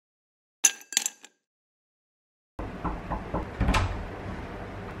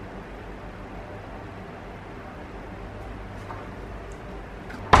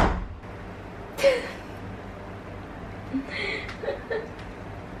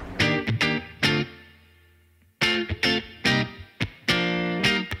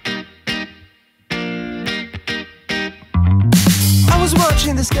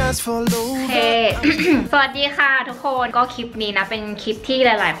เฮ้ สวัสดีค่ะทุกคนก็คลิปนี้นะเป็นคลิปที่ห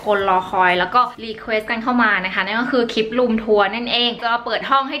ลายๆคนรอคอยแล้วก็รีเควสกันเข้ามานะคะนั่นก็คือคลิปรูมทัวร์นั่นเองจะมาเปิด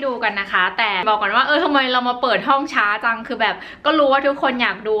ห้องให้ดูกันนะคะแต่บอกก่อนว่าทำไมเรามาเปิดห้องช้าจังคือแบบก็รู้ว่าทุกคนอย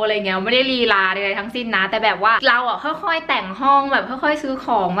ากดูอะไรเงี้ยไม่ได้ลีลาอะไรทั้งสิ้นนะแต่แบบว่าเราอ่ะค่อยๆแต่งห้องแบบค่อยๆซื้อข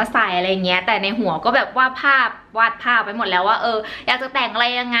องมาใส่อะไรเงี้ยแต่ในหัวก็แบบวาดภาพไปหมดแล้วว่าอยากจะแต่งอะไร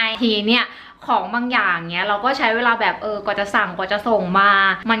ยังไงทีเนี่ยของบางอย่างเนี้ยเราก็ใช้เวลาแบบกว่าจะสั่งกว่าจะส่งมา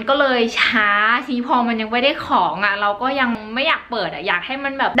มันก็เลยช้าทีพอมันยังไม่ได้ของอ่ะเราก็ยังไม่อยากเปิดอ่ะอยากให้มั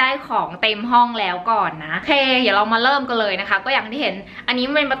นแบบได้ของเต็มห้องแล้วก่อนนะโอเคเดี๋ยวเรามาเริ่มกันเลยนะคะก็อย่างที่เห็นอันนี้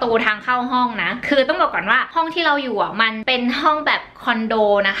เป็นประตูทางเข้าห้องนะคือต้องบอกก่อนว่าห้องที่เราอยู่อ่ะมันเป็นห้องแบบคอนโด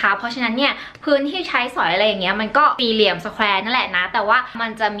นะคะเพราะฉะนั้นเนี่ยพื้นที่ใช้สอยอะไรอย่างเงี้ยมันก็สี่เหลี่ยมสแควร์นั่นแหละนะแต่ว่ามั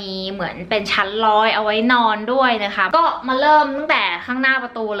นจะมีเหมือนเป็นชั้นลอยเอาไว้นอนด้วยนะคะก็มาเริ่มตั้งแต่ข้างหน้าปร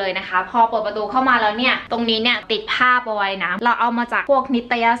ะตูเลยนะคะพอเปิดประตูเข้ามาแล้วเนี่ยตรงนี้เนี่ยติดภาพเอาไว้นะเราเอามาจากพวกนิ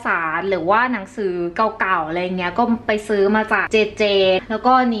ตยสารหรือว่าหนังสือเก่าๆอะไรเงี้ยก็ไปซื้อมาจากเจแล้ว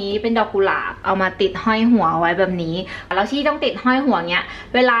ก็นี้เป็นดอกกุหลาบเอามาติดห้อยหัวไว้แบบนี้แล้วที่ต้องติดห้อยหัวเนี้ย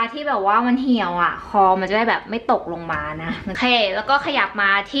เวลาที่แบบว่ามันเหี่ยวอ่ะคอมันจะได้แบบไม่ตกลงมานะโอเคแล้วก็ขยับมา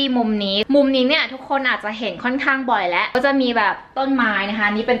ที่มุมนี้เนี่ยทุกคนอาจจะเห็นค่อนข้างบ่อยแล้วก็จะมีแบบต้นไม้นะคะ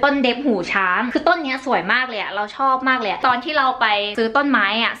นี่เป็นต้นเดฟหูช้างคือต้นนี้สวยมากเลยเราชอบมากเลยตอนที่เราไปซื้อต้นไม้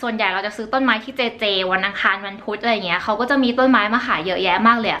อ่ะส่วนใหญ่เราจะซื้อต้นไม้ที่เจวันอังคารวันพุธอะไรเงี้ยเขาก็จะมีต้นไม้มาขายเยอะแยะม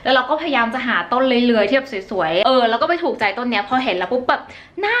ากเลยแล้วเราก็พยายามจะหาต้นเลื้อยๆที่แบบสวยๆแล้วก็ไปถูกใจต้นเนี้ยพอเห็นแล้วปุ๊บแบบ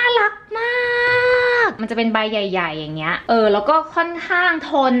น่ารักมากมันจะเป็นใบใหญ่ๆอย่างเงี้ยแล้วก็ค่อนข้าง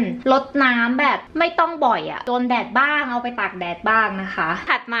ทนรดน้ำแบบไม่ต้องบ่อยอ่ะโดนแดดบ้างเอาไปตากแดดบ้างนะคะ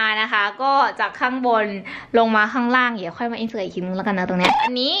ถัดมานะคะก็จากข้างบนลงมาข้างล่างเดี๋ยวค่อยมาอินเสิร์ตอีกทีนึงแล้วกันนะตรงเนี้ยอั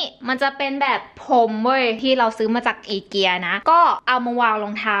นนี้มันจะเป็นแบบพรมเว้ยที่เราซื้อมาจากอีเกียนะก็เอามาวางร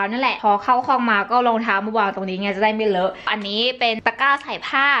องเท้านั่นแหละพอเข้าห้องมาก็รองเท้ามาวางตรงนี้ไงจะได้ไม่เลอะอันนี้เป็นตะกร้าใส่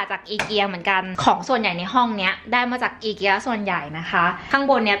ผ้าจากอีเกียเหมือนกันของส่วนใหญ่ในห้องเนี้ยได้มาจากอีเกียส่วนใหญ่นะคะข้าง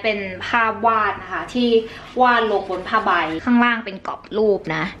บนเนี้ยเป็นภาพวาดนะคะที่วาดลงบนผ้าใบข้างล่างเป็นกรอบรูป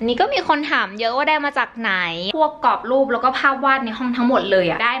นะนี่ก็มีคนถามเยอะว่าได้มาจากไหนพวกกรอบรูปแล้วก็ภาพวาดในห้องทั้งหมดเลย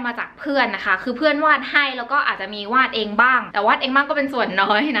อะได้มาจากเพื่อนนะคะคือเพื่อนวาดให้แล้วก็อาจจะมีวาดเองบ้างแต่วาดเองบ้างก็เป็นส่วน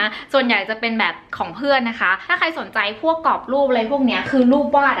น้อยนะส่วนใหญ่จะเป็นแบบของเพื่อนนะคะถ้าใครสนใจพวกกรอบรูปอะไรพวกเนี้ยคือรูป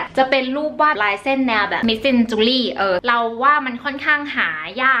วาดอะจะเป็นรูปวาดลายเส้นแนวแบบมิสซินจูลี่เราว่ามันค่อนข้างหา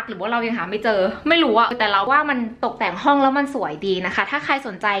ยากหรือว่าเรายังหาไม่เจอไม่รู้อะแต่เราว่ามันตกแต่งห้องแล้วมันสวยดีนะคะถ้าใครส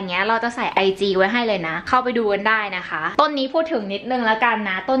นใจเงี้ยเราจะใส่ IG ไว้ให้เลยนะเข้าไปดูกันได้นะคะต้นนี้พูดถึงนิดนึงแล้วกัน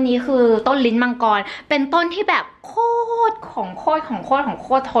นะต้นนี้คือต้นลิ้นมังกรเป็นต้นที่แบบโคต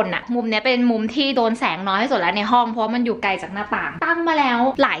รทนอะมุมเนี้ยเป็นมุมที่โดนแสงน้อยที่สุดแล้วในห้องเพราะมันอยู่ไกลจากหน้าต่างตั้งมาแล้ว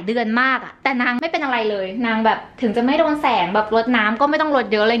หลายเดือนมากอะแต่นางไม่เป็นอะไรเลยนางแบบถึงจะไม่โดนแสงแบบรดน้ำก็ไม่ต้องรด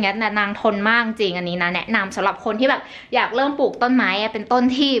เยอะอะไรเงี้ยแต่นางทนมากจริงอันนี้นะแนะนำสำหรับคนที่แบบอยากเริ่มปลูกต้นไม้เป็นต้น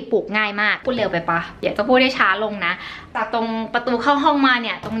ที่ปลูกง่ายมากพูดเร็วไปปะอยากจะพูดได้ช้าลงนะจากตรงประตูเข้าห้องมาเ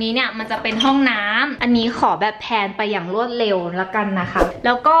นี่ยตรงนี้เนี่ยมันจะเป็นห้องน้ำอันนี้ขอแบบแพนไปอย่างรวดเร็วแล้วกันนะคะแ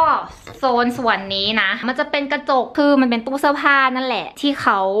ล้วก็โซนส่วนนี้นะมันจะเป็นกระจกคือมันเป็นตู้เสื้อผ้านั่นแหละที่เข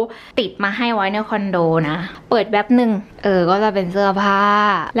าติดมาให้ไว้ในคอนโดนะเปิดแบบหนึ่งก็จะเป็นเสื้อผ้า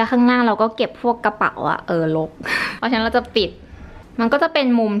แล้วข้างล่างเราก็เก็บพวกกระเป๋าอะรกเพราะฉะนั้นเราจะปิดมันก็จะเป็น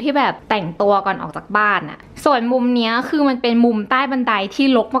มุมที่แบบแต่งตัวก่อนออกจากบ้านอะส่วนมุมเนี้ยคือมันเป็นมุมใต้บันไดที่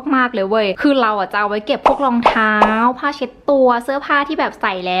รกมากๆเลยเว้ยคือเราอะจะเอาไว้เก็บพวกรองเท้าผ้าเช็ดตัวเสื้อผ้าที่แบบใ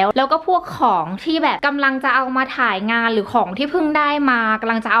ส่แล้วก็พวกของที่แบบกำลังจะเอามาถ่ายงานหรือของที่เพิ่งได้มาก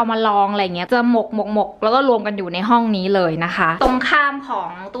ำลังจะเอามาลองอะไรเงี้ยจะหมกแล้วก็รวมกันอยู่ในห้องนี้เลยนะคะตรงข้ามของ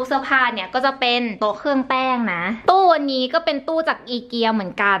ตู้เสื้อผ้าเนี่ยก็จะเป็นโต๊ะเครื่องแป้งนะตู้วันนี้ก็เป็นตู้จากอีเกียเหมือ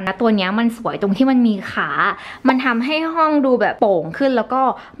นกันนะตัวเนี้ยมันสวยตรงที่มันมีขามันทำให้ห้องดูแบบโป่งขึ้นแล้วก็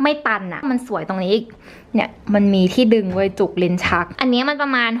ไม่ตันอะมันสวยตรงนี้เนี่ยมันมีที่ดึงไว้จุกลิ้นชักอันนี้มันปร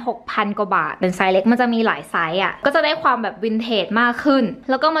ะมาณ 6,000 กว่าบาทเป็นไซส์เล็กมันจะมีหลายไซส์อ่ะก็จะได้ความแบบวินเทจมากขึ้น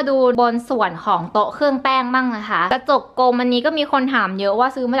แล้วก็มาดูบนส่วนของโต๊ะเครื่องแป้งบ้างนะคะกระจกกลมอันนี้ก็มีคนถามเยอะว่า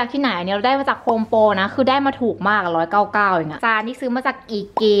ซื้อมาจากที่ไหนเนี่ยเราได้มาจากโฮมโปรนะคือได้มาถูกมาก199เองอะจานที่ซื้อมาจากอี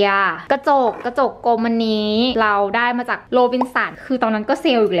เกียกระจกกลมอันนี้เราได้มาจากโรบินสันคือตอนนั้นก็เซ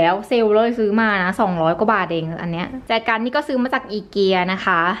ลล์อีกแล้วเซลล์เลยซื้อมานะ200 กว่าบาทเองอันเนี้ยแจกันนี่ก็ซื้อมาจากอีเกียนะค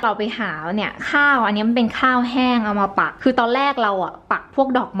ะเราไปหาเนี่ยข้าวอันนี้มันเป็นข้าวแห้งเอามาปักคือตอนแรกเราอะปักพวก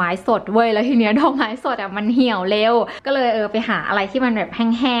ดอกไม้สดเว้ยแล้วทีเนี้ยดอกไม้สดอะมันเหี่ยวเร็วก็เลยไปหาอะไรที่มันแบบแ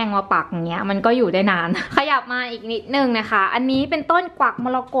ห้งๆมาปักอย่างเงี้ยมันก็อยู่ได้นานขยับมาอีกนิดนึงนะคะอันนี้เป็นต้นกวักม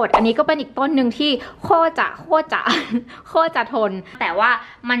รกตอันนี้ก็เป็นอีกต้นหนึ่งที่โคตรจะทนแต่ว่า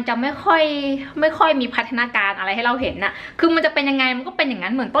มันจะไม่ค่อยมีพัฒนาการอะไรให้เราเห็นน่ะคือมันจะเป็นยังไงมันก็เป็นอย่างนั้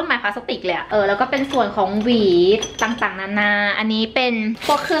นเหมือนต้นไม้พลาสติกเลยแล้วก็เป็นส่วนของหวีต่างๆนานาอันนี้เป็นพ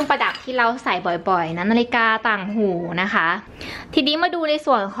วกเครื่องประดับที่เราใส่บ่อยๆนะ นาฬิกาต่างหูนะคะทีนี้มาดูใน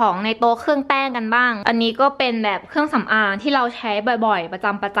ส่วนของในโต๊ะเครื่องแป้งกันบ้างอันนี้ก็เป็นแบบเครื่องสำอางที่เราใช้บ่อยๆประจ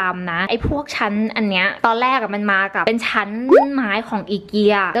ำนะไอ้พวกชั้นอันเนี้ยตอนแรกมันมากับเป็นชั้นไม้ของอีเกี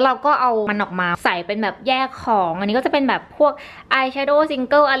ยแล้วเราก็เอามันออกมาใส่เป็นแบบแยกของอันนี้ก็จะเป็นแบบพวกอายแชโดว์ซิง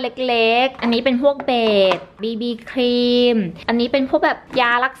เกิลอันเล็กๆอันนี้เป็นพวกเบสBB ครีมอันนี้เป็นพวกแบบย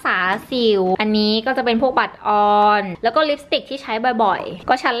ารักษาสิวอันนี้ก็จะเป็นพวกบัตรออนแล้วก็ลิปสติกที่ใช้บ่อยๆ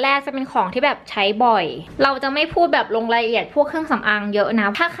ก็ชั้นแรกจะเป็นของที่แบบใช้บ่อยเราจะไม่พูดแบบลงรายละเอียดพวกเครื่องสำอางเยอะนะ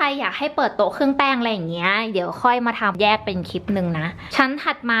ถ้าใครอยากให้เปิดโต๊ะเครื่องแป้งอะไรอย่างเงี้ยเดี๋ยวค่อยมาทำแยกเป็นคลิปหนึ่งนะชั้น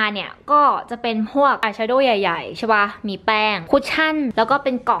ถัดมาเนี่ยก็จะเป็นพวกอายแชโดว์ใหญ่ๆใช่ปะมีแป้งคุชชั่นแล้วก็เ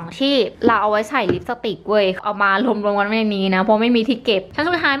ป็นกล่องที่เราเอาไว้ใส่ลิปสติกเว้ยเอามารวมๆกันในนี้นะเพราะไม่มีที่เก็บชั้น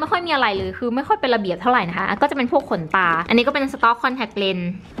สุดท้ายไม่ค่อยมีอะไรเลยคือไม่ค่อยเป็นระเบียบเท่าไหร่นะคะก็จะเป็นพวกขนตาอันนี้ก็เป็นสต็อกคอนแทคเลนส์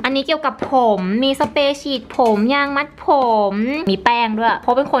อันนี้เกี่ยวกับผมมีสเปรย์ฉีดผมยางมัดผมมีแป้งด้วยเพรา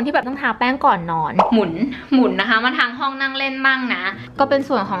ะเป็นคนที่แบบต้องทาแป้งก่อนนอนหมุนนะคะมาทางห้องนั่งเล่นบ้างนะก็เป็น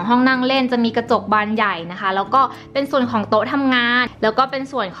ส่วนของห้องนั่งเล่นจะมีกระจกบานใหญ่นะคะแล้วก็เป็นส่วนของโต๊ะทำงานแล้วก็เป็น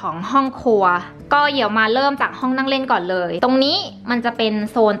ส่วนของห้องครัวก็เดี๋ยวมาเริ่มจากห้องนั่งเล่นก่อนเลยตรงนี้มันจะเป็น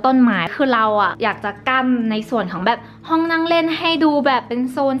โซนต้นไม้คือเราอะอยากจะกั้นในส่วนของแบบห้องนั่งเล่นให้ดูแบบเป็น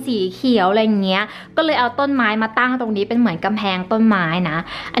โซนสีเขียวอะไรเงี้ยก็เลยเอาต้นไม้มาตั้งตรงนี้เป็นเหมือนกำแพงต้นไม้นะ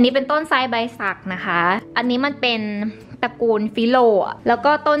อันนี้เป็นต้นไทรใบสักนะคะอันนี้มันเป็นตระกูลฟิโลแล้ว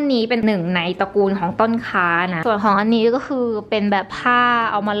ก็ต้นนี้เป็นหนึ่งในตระกูลของต้นค้านะส่วนของอันนี้ก็คือเป็นแบบผ้า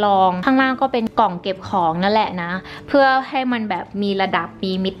เอามาลองข้างล่างก็เป็นกล่องเก็บของนั่นแหละนะเพื่อให้มันแบบมีระดับ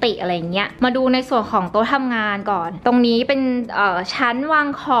มีมิติอะไรเงี้ยมาดูในส่วนของโต๊ะทำงานก่อนตรงนี้เป็นชั้นวาง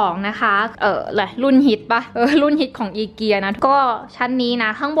ของนะคะรุ่นฮิตปะรุ่นฮิตของอีเกียนะก็ชั้นนี้นะ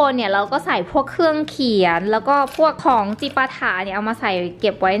ข้างบนเนี่ยเราก็ใส่พวกเครื่องเขียนแล้วก็พวกของจิปาถะเนี่ยเอามาใส่เ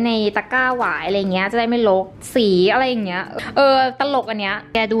ก็บไว้ในตะกร้าหวายอะไรเงี้ยจะได้ไม่รกสีอะไรอย่างเงี้ยตลกอันเนี้ย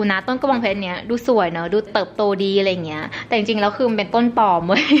แกดูนะต้นกระบองเพชรเนี้ยดูสวยเนอะดูเติบโตดีอะไรเงี้ยแต่จริงๆแล้วคือมันเป็นต้นปลอม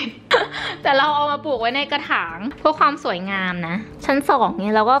เว้ย แต่เราเอามาปลูกไว้ในกระถางเพื่อความสวยงามนะชั้น2เ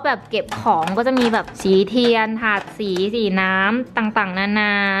นี่ยเราก็แบบเก็บของก็จะมีแบบสีเทียนถาดสีน้ำต่างๆนาน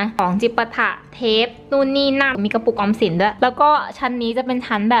าของจิปาถะเทปนู่นนี่นั่นมีกระปุกออมสินด้วยแล้วก็ชั้นนี้จะเป็น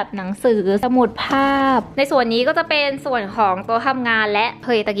ชั้นแบบหนังสือสมุดภาพในส่วนนี้ก็จะเป็นส่วนของโต๊ะทำงานและ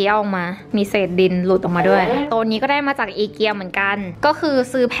ตะกี้เอาออกมามีเศษดินหลุดออกมาด้วยตัวนี้ก็ได้มาจากอีเกียเหมือนกันก็คือ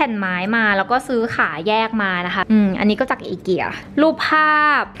ซื้อแผ่นไม้มาแล้วก็ซื้อขาแยกมานะคะอันนี้ก็จากอีเกียรูปภา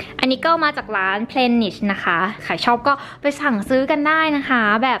พอันนี้ก็มาจากร้าน BRANÄS นะคะใครชอบก็ไปสั่งซื้อกันได้นะคะ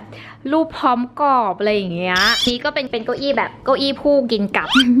แบบรูปพร้อมกรอบอะไรอย่างเงี้ยนี่ก็เป็นเก้าอี้แบบเก้าอี้ผู้กินกับ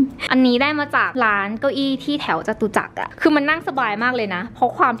อันนี้ได้มาจากร้านเก้าอี้ที่แถวจตุจักรอะคือมันนั่งสบายมากเลยนะเพรา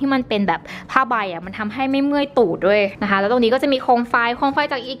ะความที่มันเป็นแบบผ้าใบอะมันทำให้ไม่เมื่อยตูดด้วยนะคะแล้วตรงนี้ก็จะมีโคมไฟ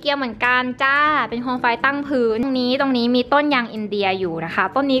จากอีเกียเหมือนกันจ้าเป็นโคมไฟตั้งพื้นตรงนี้มีต้นยางอินเดียอยู่นะคะ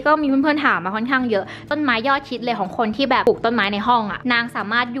ต้นนี้ก็มีเพื่อนๆถามมาค่อนข้างเยอะต้นไม้ยอดฮิตเลยของคนที่แบบปลูกต้นไม้ในห้องอะนางสา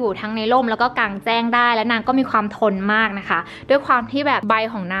มารถอยู่ทั้งในร่มแล้วก็กางแจ้งได้และนางก็มีความทนมากนะคะด้วยความที่แบบใบ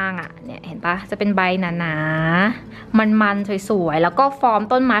ของนางอะเนี่ยเห็นปะจะเป็นใบหนาๆมันสวยๆแล้วก็ฟอร์ม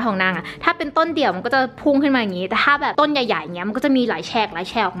ต้นไม้ของนางอะถ้าเป็นต้นเดี่ยวมันก็จะพุ่งขึ้นมาอย่างนี้แต่ถ้าแบบต้นใหญ่ๆเงี้ยมันก็จะมีหลายแฉก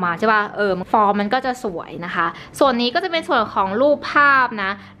ออกมาใช่ปะฟอร์มมันก็จะสวยนะคะส่วนนี้ก็จะเป็นส่วนของรูปภาพน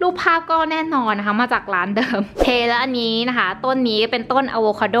ะรูปภาพก็แน่นอนนะคะมาจากร้านเดิมและอันนี้นะคะต้นนี้เป็นต้นอะโว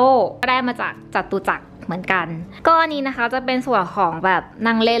คาโดก็ได้มาจากจตุจักรเหมือนกันก็อันนี้นะคะจะเป็นส่วนของแบบ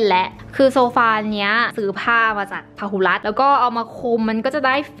นั่งเล่นและคือโซฟาเนี้ยซื้อผ้ามาจากพหุรัตน์แล้วก็เอามาคุมมันก็จะไ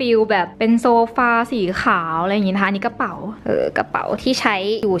ด้ฟิลแบบเป็นโซฟาสีขาวอะไรอย่างงี้นะคะนี่กระเป๋าที่ใช้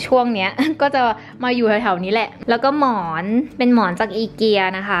อยู่ช่วงเนี้ย ก็จะมาอยู่แถวๆนี้แหละแล้วก็หมอนเป็นหมอนจากอีเกีย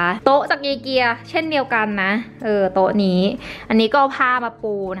นะคะโต๊ะจากอีเกียเช่นเดียวกันนะโต๊ะนี้อันนี้ก็เอาผ้ามา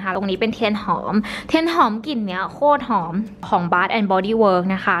ปูนะคะตรงนี้เป็นเทียนหอมกลิ่นเนี้ยโคตรหอมของ Bath and Body Works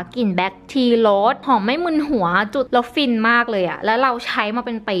นะคะกลิ่นแบ็คทีโรสหอมไม่มึนหัวจุดแล้วฟินมากเลยอะแล้วเราใช้มาเ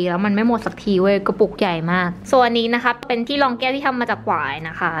ป็นปีแล้วมันไม่หมดสักทีเว้ยกระปุกใหญ่มากส่วนนี้นะคะเป็นที่รองแก้วที่ทำมาจากหวาย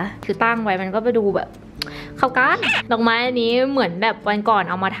นะคะคือตั้งไว้มันก็ไปดูแบบเข้ากันดอกไม้อันนี้เหมือนแบบวันก่อน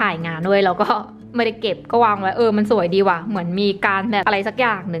เอามาถ่ายงานด้วยแล้วก็ไม่ได้เก็บก็วางไว้มันสวยดีว่ะเหมือนมีการแบบอะไรสักอ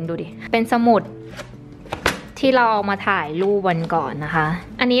ย่างหนึ่งดูดิเป็นสมุดที่เราเอามาถ่ายรูปวันก่อนนะคะ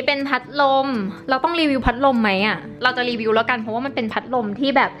อันนี้เป็นพัดลมเราต้องรีวิวพัดลมไหมอ่ะเราจะรีวิวแล้วกันเพราะว่ามันเป็นพัดลมที่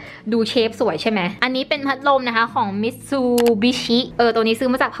แบบดูเชฟสวยใช่ไหมอันนี้เป็นพัดลมนะคะของ Mitsubishi ตัวนี้ซื้อ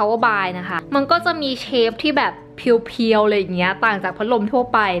มาจาก Powershot นะคะมันก็จะมีเชฟที่แบบเพียวๆอะไรอย่างเงี้ยต่างจากพัดลมทั่ว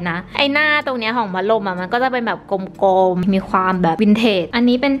ไปนะไอหน้าตรงเนี้ยของพัดลมอ่ะมันก็จะเป็นแบบกลมๆมีความแบบวินเทจอัน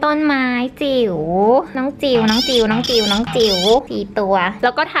นี้เป็นต้นไม้จิ๋วน้องจิ๋ว4 ตัวแล้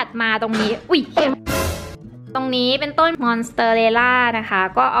วก็ถัดมาตรงนี้อุ้ย ตรงนี้เป็นต้นมอนสเตอเรล่านะคะ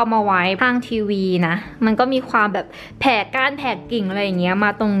ก็เอามาไว้ข้างทีวีนะมันก็มีความแบบแผ่ก้านแผ่กิ่งอะไรอย่างเงี้ยมา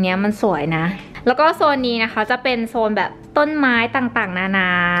ตรงเนี้ยมันสวยนะแล้วก็โซนนี้นะคะจะเป็นโซนแบบต้นไม้ต่างๆนานา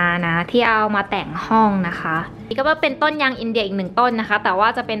นะที่เอามาแต่งห้องนะคะนี่ก็เป็นต้นยางอินเดียอีก1ต้นนะคะแต่ว่า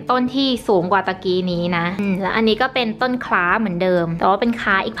จะเป็นต้นที่สูงกว่าตะกี้นี้นะแล้วอันนี้ก็เป็นต้นคล้าเหมือนเดิมแต่ว่าเป็นค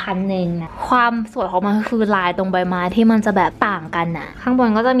ล้าอีกพันหนึ่งนะความสวยของมันคือลายตรงใบไม้ที่มันจะแบบต่างกันนะข้างบน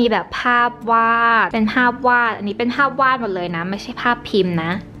ก็จะมีแบบภาพวาดเป็นภาพวาดอันนี้เป็นภาพวาดหมดเลยนะไม่ใช่ภาพพิมพ์น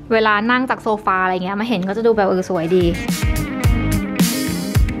ะเวลานั่งจากโซฟาอะไรเงี้ยมาเห็นก็จะดูแบบสวยดี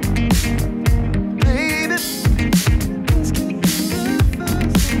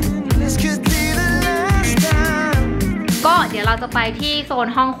ก็เดี๋ยวเราจะไปที่โซน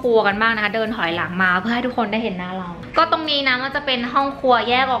ห้องครัวกันบ้างนะคะเดินถอยหลังมาเพื่อให้ทุกคนได้เห็นหน้าเราก็ตรงนี้นะมันจะเป็นห้องครัว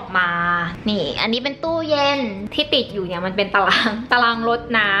แยกออกมานี่อันนี้เป็นตู้เย็นที่ติดอยู่เนี่ยมันเป็นตารางรด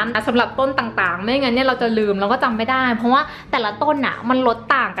น้ำสำหรับต้นต่างๆไม่งั้นเนี่ยเราจะลืมเราก็จำไม่ได้เพราะว่าแต่ละต้นอ่ะมันรด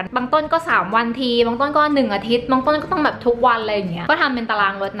ต่างกันบางต้นก็3วันทีบางต้นก็1อาทิตย์บางต้นก็ต้องแบบทุกวันอะไรอย่างเงี้ยก็ทำเป็นตารา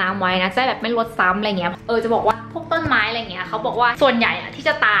งรดน้ำไว้นะจะแบบไม่รดซ้ำอะไรเงี้ยจะบอกว่าพวกต้นไม้อะไรเงี้ยเขาบอกว่าส่วนใหญ่อะที่จ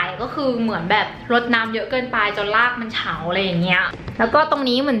ะตายก็คือเหมือนแบบรดน้ำเยอะเกินไปจนรากมันเฉาอะไรอย่างเงี้ยแล้วก็ตรง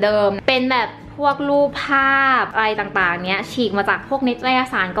นี้เหมือนเดิมเป็นแบบพวกรูปภาพอะไรต่างๆเนี้ยฉีกมาจากพวกนิตย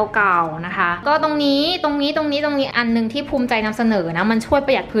สารเก่าๆนะคะก็ตรงนี้อันนึงที่ภูมิใจนำเสนอนะมันช่วยป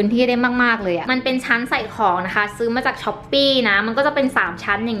ระหยัดพื้นที่ได้มากๆเลยอะมันเป็นชั้นใส่ของนะคะซื้อมาจากช้อปปี้นะมันก็จะเป็น3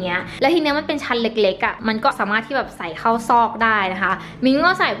ชั้นอย่างเงี้ยแล้วทีเนี้ยมันเป็นชั้นเล็กๆอะมันก็สามารถที่แบบใส่เข้าซอกได้นะคะมิ้ง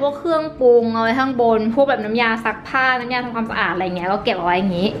ก็ใส่พวกเครื่องปรุงเอาไว้ข้างบนพวกแบบน้ำยาซักผ้าน้ำยาทำความสะอาดอะไรเงี้ยก็เก็บเอาไว้อย่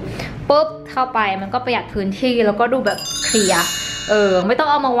างงี้ปุ๊บเข้าไปมันก็ประหยัดพื้นที่แล้วก็ดูแบบเคลียร์ไม่ต้อง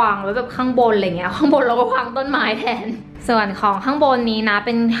เอามาวางไว้แบบข้างบนอะไรเงี้ยข้างบนเราก็วางต้นไม้แทนส่วนของข้างบนนี้นะเ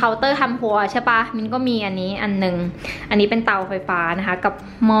ป็นเคาน์เตอร์ทำครัวใช่ปะมินก็มีอันนี้อันนึงอันนี้เป็นเตาไฟฟ้านะคะกับ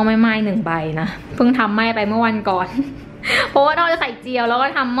หม้อไหม้1ใบนะเพิ่งทำไหม้ไปเมื่อวันก่อน เพราะว่าเราจะใส่เจียวแล้วก็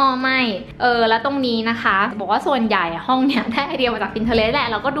ทำหม้อไหม้แล้วตรงนี้นะคะบอกว่าส่วนใหญ่ห้องเนี่ยได้ไอเดียมาจาก Pinterest แหละ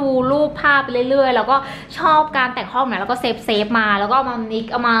เราก็ดูรูปภาพไปเรื่อยๆแล้วก็ชอบการแต่งห้องเนี่ยแล้วก็เซฟมาแล้วก็เอามามิก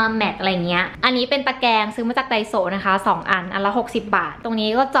เอามาแมทอะไรเงี้ยอันนี้เป็นตะแกรงซื้อมาจากไดโซนะคะ2อันละ60 บาทตรงนี้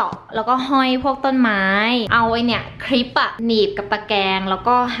ก็เจาะแล้วก็ห้อยพวกต้นไม้เอาไอเนี่ยคลิปอะหนีบกับตะแกรงแล้ว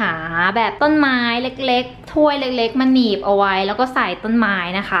ก็หาแบบต้นไม้เล็กๆถ้วยเล็กๆมาหนีบเอาไว้แล้วก็ใส่ต้นไม้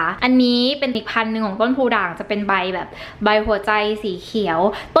นะคะอันนี้เป็นอีกพันหนึ่งของต้นพูด่างจะเป็นใบแบบใบหัวใจสีเขียว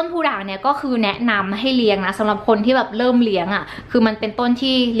ต้นพูด่างเนี่ยก็คือแนะนำให้เลี้ยงนะสำหรับคนที่แบบเริ่มเลี้ยงอ่ะคือมันเป็นต้น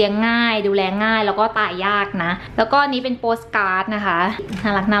ที่เลี้ยงง่ายดูแลง่ายแล้วก็ตายยากนะแล้วก็นี้เป็นโปสการ์ดนะคะ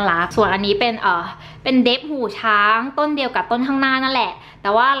น่ารักส่วนอันนี้เป็นเดฟหูช้างต้นเดียวกับต้นข้างหน้านั่นแหละแ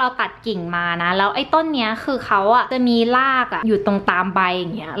ต่ว่าเราตัดกิ่งมานะแล้วไอ้ต้นเนี้ยคือเขาอ่ะจะมีรากอ่ะอยู่ตรงตามใบอย่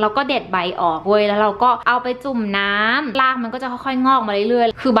างเงี้ยเราก็เด็ดใบออกเว้ยแล้วเราก็เอาไปจุ่มน้ำรากมันก็จะค่อยๆงอกมาเรื่อย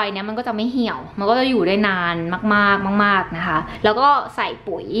ๆคือใบเนี้ยมันก็จะไม่เหี่ยวมันก็จะอยู่ได้นานมากๆนะคะแล้วก็ใส่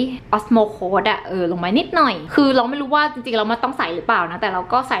ปุ๋ยออสโมโคดอ่ะลงไปนิดหน่อยคือเราไม่รู้ว่าจริงๆเรามันต้องใส่หรือเปล่านะแต่เรา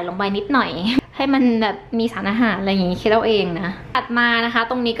ก็ใส่ลงไปนิดหน่อยให้มันแบบมีสารอาหารอะไรอย่างงี้คิดเอาเองนะถัดมานะคะ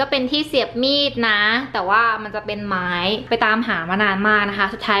ตรงนี้ก็เป็นที่เสียบมีดนะแต่ว่ามันจะเป็นไม้ไปตามหามานานมากนะคะ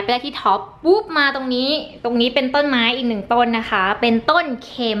สุดท้ายไปได้ที่ท็อปปุ๊บมาตรงนี้เป็นต้นไม้อีก1ต้นนะคะเป็นต้น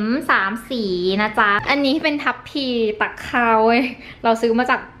เข็ม3สีนะจ๊ะอันนี้เป็นทับพีตักข้าวเราซื้อมา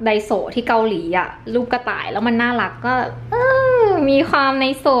จากไดโซที่เกาหลีอะรูปกระต่ายแล้วมันน่ารักก็มีความใน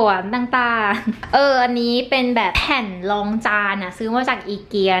สวนต่างๆอันนี้เป็นแบบแผ่นรองจานนะซื้อมาจากอี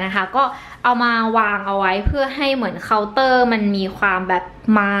เกียนะคะก็เอามาวางเอาไว้เพื่อให้เหมือนเคาน์เตอร์มันมีความแบบ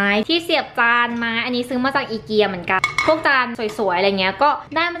ไม้ที่เสียบจานไม้อันนี้ซื้อมาจากอีเกียเหมือนกันพวกจานสวยๆอะไรเงี้ยก็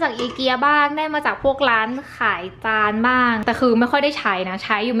ได้มาจากอีเกียบ้างได้มาจากพวกร้านขายจานบ้างแต่คือไม่ค่อยได้ใช้นะใ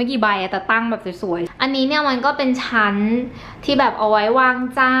ช้อยู่ไม่กี่ใบแต่ตั้งแบบสวยๆอันนี้เนี่ยมันก็เป็นชั้นที่แบบเอาไว้วาง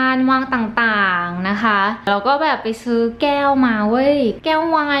จานวางต่างๆนะคะเราก็แบบไปซื้อแก้วมาเว้ยแก้ว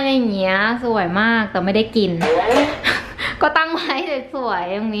วายอะไรอย่างเงี้ยสวยมากแต่ไม่ได้กิน ก็ตั้งไว้สวย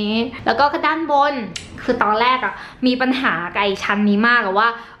ๆตรงนี้แล้วก็ด้านบนคือตอนแรกอะมีปัญหากับไอ้ชั้นนี้มากว่า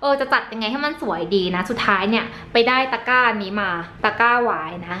จะจัดยังไงให้มันสวยดีนะสุดท้ายเนี่ยไปได้ตะกร้านี้มาตะกร้าหวา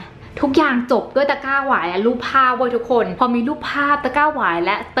ยนะทุกอย่างจบด้วยตะกร้าหวายและรูปภาพไว้ทุกคนพอมีรูปภาพตะกร้าหวายแ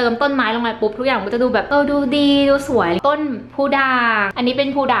ละเติมต้นไม้ลงไปปุ๊บทุกอย่างก็จะดูแบบดูดีดูสวยต้นพูด่างอันนี้เป็น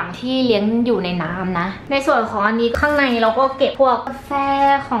พูด่างที่เลี้ยงอยู่ในน้ำนะในส่วนของอันนี้ข้างในเราก็เก็บพวกกาแฟ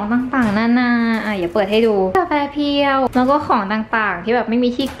ของต่างๆนานาอย่าเปิดให้ดูกาแฟเพียวแล้วก็ของต่างๆที่แบบไม่มี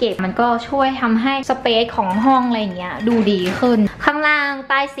ที่เก็บมันก็ช่วยทำให้สเปซของห้องอะไรเงี้ยดูดีขึ้นข้างล่าง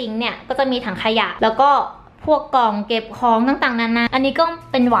ใต้ซิงค์เนี่ยก็จะมีถังขยะแล้วก็พวกกล่องเก็บของต่างๆนานาอันนี้ก็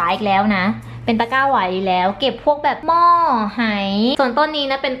เป็นหวายอีกแล้วนะ เป็นตะกร้าไหวแล้วเก็บพวกแบบหม้อไหส่วนต้นนี้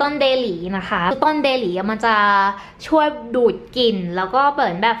นะเป็นต้นเดหลีนะคะคือต้นเดหลีมันจะช่วยดูดกลิ่นแล้วก็เปิ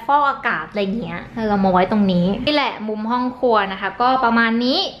ดแบบฟอกอากาศอะไรเงี้ยเรามาไว้ตรงนี้นี่แหละมุมห้องครัวนะคะก็ประมาณ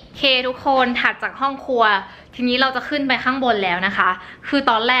นี้เคทุกคนถัดจากห้องครัวทีนี้เราจะขึ้นไปข้างบนแล้วนะคะคือ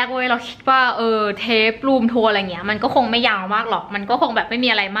ตอนแรกเว้ยเราคิดว่าเทปรูมทัวร์อะไรเงี้ยมันก็คงไม่ยาวมากหรอกมันก็คงแบบไม่มี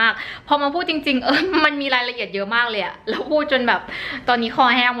อะไรมากพอมาพูดจริงๆมันมีรายละเอียดเยอะมากเลยอะแล้วพูดจนแบบตอนนี้คอ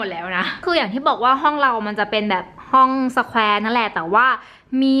แห้งหมดแล้วนะคืออย่างที่บอกว่าห้องเรามันจะเป็นแบบห้องสแควร์นั่นแหละแต่ว่า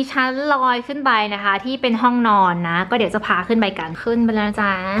มีชั้นลอยขึ้นไปนะคะที่เป็นห้องนอนนะก็เดี๋ยวจะพาขึ้นไปกันขึ้นไปแล้วจ้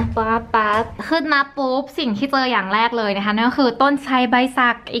าปั๊บขึ้นมาปุ๊บสิ่งที่เจออย่างแรกเลยนะคะนั่นก็คือต้นไทรใบสั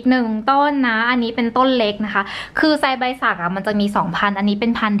กอีก1ต้นนะอันนี้เป็นต้นเล็กนะคะคือไทรใบสักอ่ะมันจะมี2พันธุ์อันนี้เป็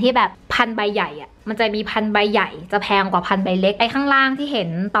นพันธุ์ที่แบบพันธุ์ใบใหญ่อ่ะมันจะมีพันธุ์ใบใหญ่จะแพงกว่าพันธุ์ใบเล็กไอ้ข้างล่างที่เห็น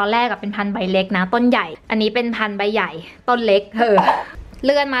ตอนแรกเป็นพันธุ์ใบเล็กนะต้นใหญ่อันนี้เป็นพันธุ์ใบใหญ่ต้นเล็กเ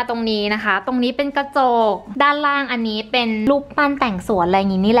ลื่อนมาตรงนี้นะคะตรงนี้เป็นกระจกด้านล่างอันนี้เป็นรูปปั้นแต่งสวนอะไรอย่า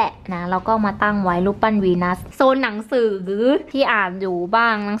งนี้นี่แหละนะแล้วก็มาตั้งไว้รูปปั้นวีนัสโซนหนังสือที่อ่านอยู่บ้า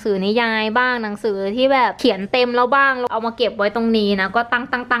งหนังสือนิยายบ้างหนังสือที่แบบเขียนเต็มแล้วบ้างเอามาเก็บไว้ตรงนี้นะก็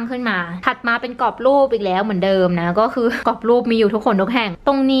ตั้งขึ้นมาถัดมาเป็นกรอบรูปอีกแล้วเหมือนเดิมนะก็คือกรอบรูปมีอยู่ทุกคนทุกแห่งต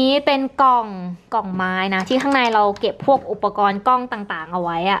รงนี้เป็นกล่องไม้นะที่ข้างในเราเก็บพวกอุปกรณ์กล้องต่างๆเอาไ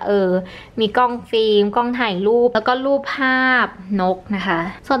ว้อะมีกล้องฟิล์มกล้องถ่ายรูปแล้วก็รูปภาพนกนะคะ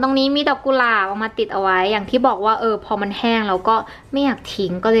ส่วนตรงนี้มีดอกกุหลาบเอามาติดเอาไว้อย่างที่บอกว่าพอมันแห้งเราก็ไม่อยากทิ้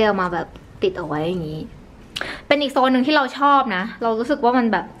งก็เลยเอามาแบบติดเอาไว้อย่างนี้เป็นอีกโซนหนึ่งที่เราชอบนะเรารู้สึกว่ามัน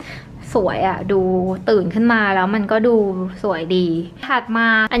แบบสวยอะดูตื่นขึ้นมาแล้วมันก็ดูสวยดีถัดมา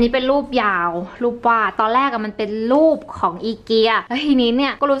อันนี้เป็นรูปยาวรูปวาดตอนแรกมันเป็นรูปของอีเกียแล้วทีนี้เนี่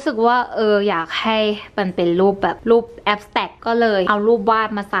ยก็รู้สึกว่าอยากให้มันเป็นรูปแบบรูปแอบสแต็กก็เลยเอารูปวาด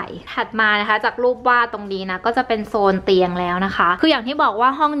มาใส่ถัดมานะคะจากรูปวาดตรงนี้นะก็จะเป็นโซนเตียงแล้วนะคะคืออย่างที่บอกว่า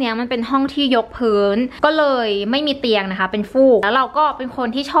ห้องเนี้ยมันเป็นห้องที่ยกพื้นก็เลยไม่มีเตียงนะคะเป็นฟูกแล้วเราก็เป็นคน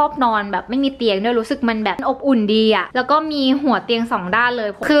ที่ชอบนอนแบบไม่มีเตียงด้วยรู้สึกมันแบบอบอุ่นดีอะแล้วก็มีหัวเตียง2ด้านเล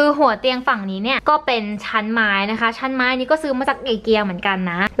ยคือหัวเตียงฝั่งนี้เนี่ยก็เป็นชั้นไม้นะคะชั้นไม้นี้ก็ซื้อมาจากอีเกียเหมือนกัน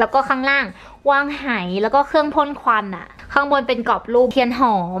นะแล้วก็ข้างล่างวางไหแล้วก็เครื่องพ่นควันอะข้างบนเป็นกรอบรูปเทียนห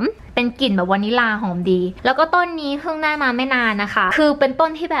อมเป็นกลิ่นแบบวานิลาหอมดีแล้วก็ต้นนี้เพิ่งได้มาไม่นานนะคะคือเป็นต้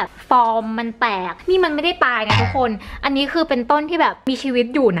นที่แบบฟอร์มมันแตกนี่มันไม่ได้ตายนะทุกคนอันนี้คือเป็นต้นที่แบบมีชีวิต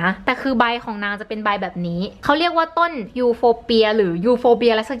อยู่นะแต่คือใบของนางจะเป็นใบแบบนี้เขาเรียกว่าต้นยูโฟเปียหรือยูโฟเบี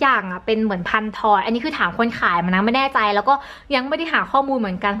ยอะไรสักอย่างอะเป็นเหมือนพันธุ์ทอยอันนี้คือถามคนขายมานะไม่แน่ใจแล้วก็ยังไม่ได้หาข้อมูลเห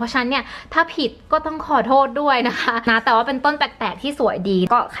มือนกันเพราะฉะนั้นเนี่ยถ้าผิดก็ต้องขอโทษด้วยนะคะนะแต่ว่าเป็นต้นแปลกๆที่สวยดี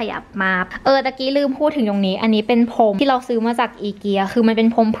ก็ขยับมาตะกี้ลืมพูดถึงตรงนี้อันนี้เป็นพรมที่เราซื้อมาจากอีเกียคือมันเป็น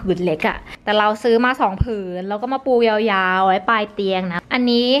พรมผืนเล็กอะแต่เราซื้อมา2ผืนแล้วก็มาปูยาวๆไว้ปลายเตียงนะอัน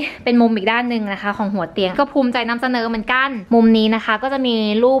นี้เป็นมุมอีกด้านหนึ่งนะคะของหัวเตียงก็ภูมิใจนำเสนอเหมือนกันมุมนี้นะคะก็จะมี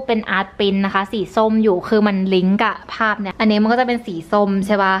รูปเป็นอาร์ตปรินท์นะคะสีส้มอยู่คือมันลิงก์กับภาพเนี่ยอันนี้มันก็จะเป็นสีส้มใ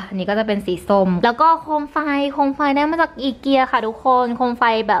ช่ป่ะอันนี้ก็จะเป็นสีส้มแล้วก็โคมไฟได้มาจากอีเกียค่ะทุกคนโคมไฟ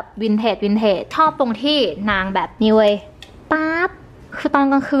แบบวินเทจชอบตรงที่นางแบบนี้เว้ยปั๊บคือตอน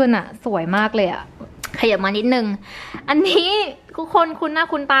กลางคืนอะสวยมากเลยอะขยับมานิดนึงอันนี้ทุกคนคุ้นหน้า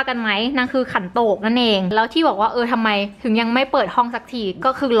คุ้นตากันไหมนางคือขันโตกนั่นเองแล้วที่บอกว่าทำไมถึงยังไม่เปิดห้องสักที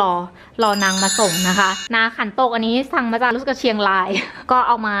ก็คือรอนางมาส่งนะคะขันโตกอันนี้สั่งมาจากรู้สึกเชียงรายก็เ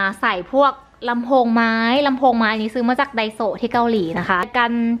อามาใส่พวกลำโพงไม้อันนี้ซื้อมาจากไดโซะที่เกาหลีนะคะกั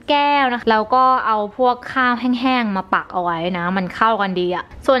นแก้วนะแล้วก็เอาพวกข้าวแห้งๆมาปักเอาไว้นะมันเข้ากันดีอะ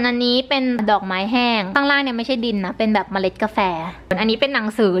ส่วนอันนี้เป็นดอกไม้แห้งข้างล่างเนี่ยไม่ใช่ดินนะเป็นแบบเมล็ดกาแฟอันนี้เป็นหนัง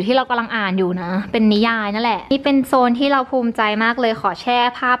สือที่เรากำลังอ่านอยู่นะเป็นนิยายนั่นแหละนี่เป็นโซนที่เราภูมิใจมากเลยขอแช่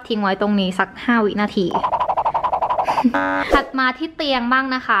ภาพทิ้งไว้ตรงนี้สัก5 วินาทีถัดมาที่เตียงบ้าง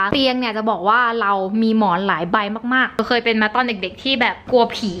นะคะเตียงเนี่ยจะบอกว่าเรามีหมอนหลายใบมากๆเคยเป็นมาตอนเด็กๆที่แบบกลัว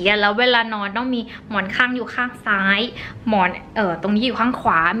ผีแล้วเวลานอนต้องมีหมอนข้างอยู่ข้างซ้ายหมอนตรงนี้อยู่ข้างขว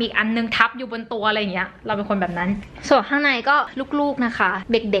ามีอีกอันนึงทับอยู่บนตัวอะไรอย่างเงี้ยเราเป็นคนแบบนั้นส่วนข้างในก็ลูกๆนะคะ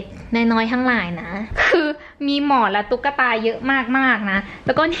เด็กๆน้อยๆทั้งหลายนะคือมีหมอนและตุ๊กตาเยอะมากๆนะแ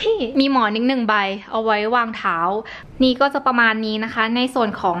ล้วก็นี่มีหมอนอีก1 ใบเอาไว้วางเท้านี่ก็จะประมาณนี้นะคะในส่วน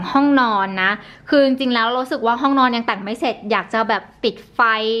ของห้องนอนนะคือจริงๆแล้วรู้สึกว่าห้องนอนยังแต่งไม่เสร็จอยากจะแบบปิดไฟ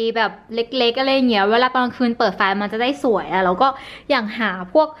แบบเล็กๆอะไรเงี้ยเวลาตอนคืนเปิดไฟมันจะได้สวยอะแล้วก็อยากหา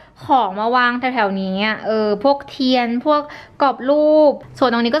พวกของมาวางแถวๆนี้พวกเทียนพวกกรอบรูปส่วน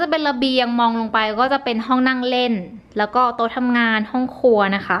ตรงนี้ก็จะเป็นระเบียงมองลงไปก็จะเป็นห้องนั่งเล่นแล้วก็โต๊ะทำงานห้องครัว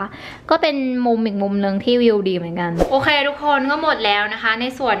นะคะก็เป็นมุมอีกมุมนึงที่วิวดีเหมือนกันโอเคทุกคนก็หมดแล้วนะคะใน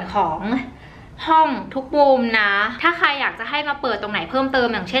ส่วนของห้องทุกมุมนะถ้าใครอยากจะให้มาเปิดตรงไหนเพิ่มเติม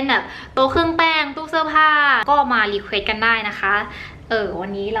อย่างเช่นแบบโต๊ะเครื่องแป้งตู้เสื้อผ้าก็มารีเควสกันได้นะคะวัน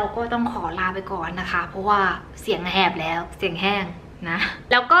นี้เราก็ต้องขอลาไปก่อนนะคะเพราะว่าเสียงแหบแล้วเสียงแห้งนะ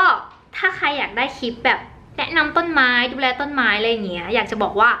แล้วก็ ถ้าใครอยากได้คลิปแบบแนะนำต้นไม้ดูแลต้นไม้อะไรอย่างเงี้ยอยากจะบอ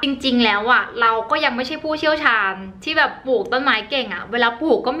กว่าจริงๆแล้วอะเราก็ยังไม่ใช่ผู้เชี่ยวชาญที่แบบปลูกต้นไม้เก่งอะเวลาป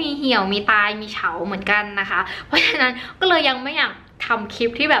ลูกก็มีเหี่ยวมีตายมีเฉาเหมือนกันนะคะเพราะฉะนั้นก็เลยยังไม่อยากทำคลิป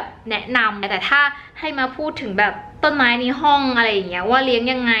ที่แบบแนะนำแต่ถ้าให้มาพูดถึงแบบต้นไม้ในห้องอะไรอย่างเงี้ยว่าเลี้ยง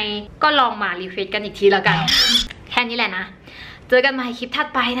ยังไงก็ลองมารีเฟรชกันอีกทีแล้วกันแค่นี้แหละนะเจอกันใหม่คลิปถัด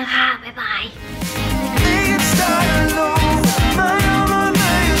ไปนะคะบ๊ายบาย